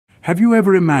Have you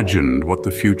ever imagined what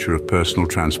the future of personal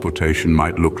transportation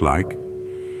might look like?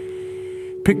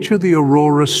 Picture the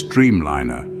Aurora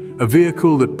Streamliner, a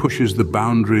vehicle that pushes the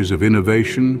boundaries of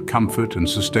innovation, comfort, and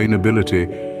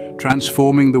sustainability,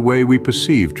 transforming the way we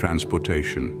perceive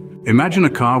transportation. Imagine a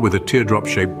car with a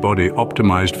teardrop-shaped body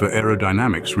optimized for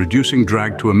aerodynamics, reducing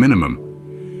drag to a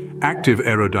minimum. Active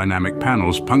aerodynamic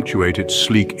panels punctuate its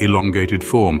sleek, elongated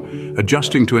form,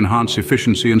 adjusting to enhance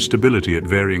efficiency and stability at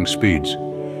varying speeds.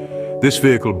 This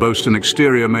vehicle boasts an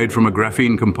exterior made from a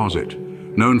graphene composite,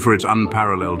 known for its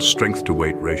unparalleled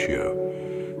strength-to-weight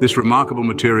ratio. This remarkable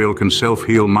material can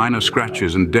self-heal minor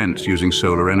scratches and dents using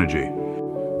solar energy.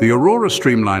 The Aurora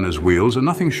Streamliner's wheels are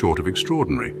nothing short of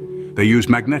extraordinary. They use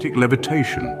magnetic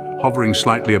levitation, hovering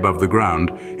slightly above the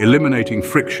ground, eliminating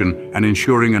friction and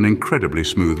ensuring an incredibly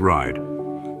smooth ride.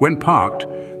 When parked,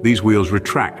 these wheels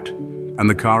retract, and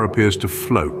the car appears to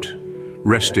float,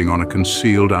 resting on a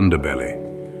concealed underbelly.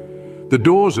 The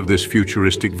doors of this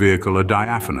futuristic vehicle are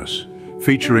diaphanous,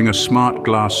 featuring a smart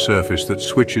glass surface that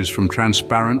switches from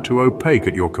transparent to opaque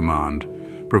at your command,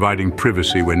 providing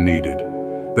privacy when needed.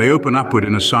 They open upward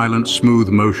in a silent, smooth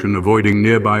motion, avoiding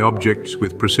nearby objects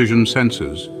with precision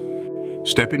sensors.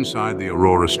 Step inside the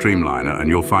Aurora Streamliner and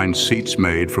you'll find seats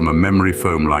made from a memory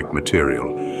foam-like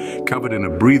material, covered in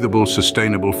a breathable,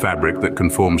 sustainable fabric that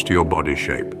conforms to your body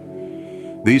shape.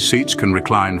 These seats can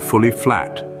recline fully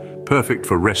flat, perfect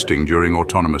for resting during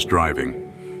autonomous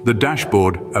driving. The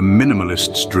dashboard, a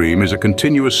minimalist's dream, is a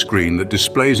continuous screen that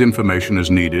displays information as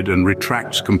needed and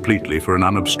retracts completely for an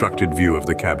unobstructed view of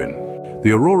the cabin.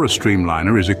 The Aurora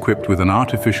Streamliner is equipped with an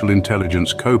artificial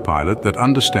intelligence co-pilot that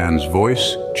understands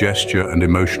voice, gesture, and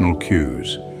emotional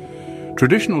cues.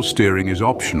 Traditional steering is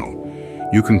optional.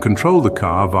 You can control the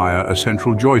car via a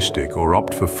central joystick or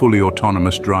opt for fully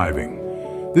autonomous driving.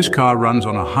 This car runs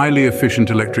on a highly efficient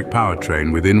electric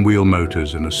powertrain with in-wheel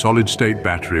motors and a solid-state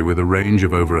battery with a range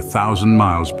of over 1,000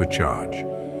 miles per charge.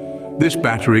 This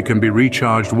battery can be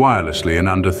recharged wirelessly in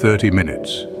under 30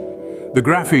 minutes. The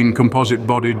graphene composite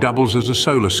body doubles as a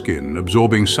solar skin,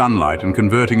 absorbing sunlight and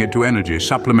converting it to energy,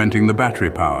 supplementing the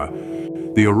battery power.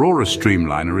 The Aurora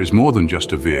Streamliner is more than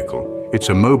just a vehicle. It's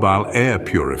a mobile air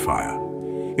purifier.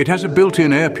 It has a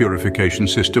built-in air purification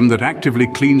system that actively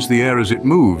cleans the air as it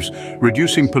moves,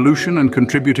 reducing pollution and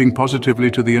contributing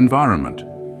positively to the environment.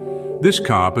 This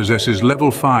car possesses level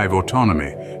 5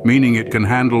 autonomy, meaning it can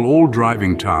handle all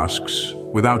driving tasks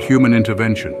without human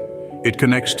intervention. It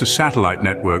connects to satellite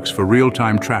networks for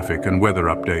real-time traffic and weather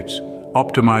updates,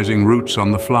 optimizing routes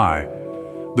on the fly.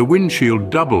 The windshield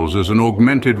doubles as an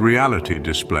augmented reality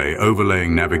display,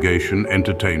 overlaying navigation,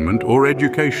 entertainment, or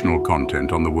educational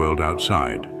content on the world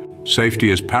outside.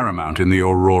 Safety is paramount in the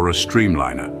Aurora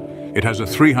Streamliner. It has a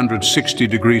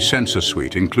 360-degree sensor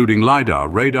suite, including LiDAR,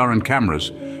 radar, and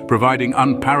cameras, providing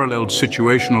unparalleled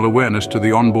situational awareness to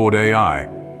the onboard AI.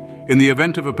 In the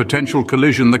event of a potential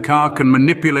collision, the car can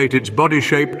manipulate its body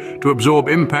shape to absorb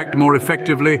impact more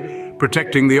effectively,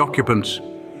 protecting the occupants.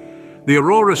 The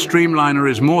Aurora Streamliner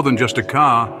is more than just a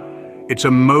car. It's a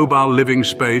mobile living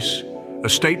space, a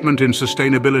statement in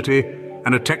sustainability,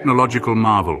 and a technological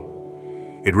marvel.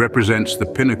 It represents the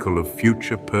pinnacle of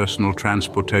future personal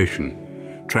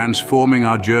transportation, transforming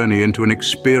our journey into an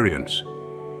experience.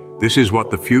 This is what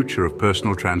the future of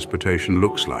personal transportation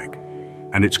looks like,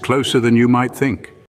 and it's closer than you might think.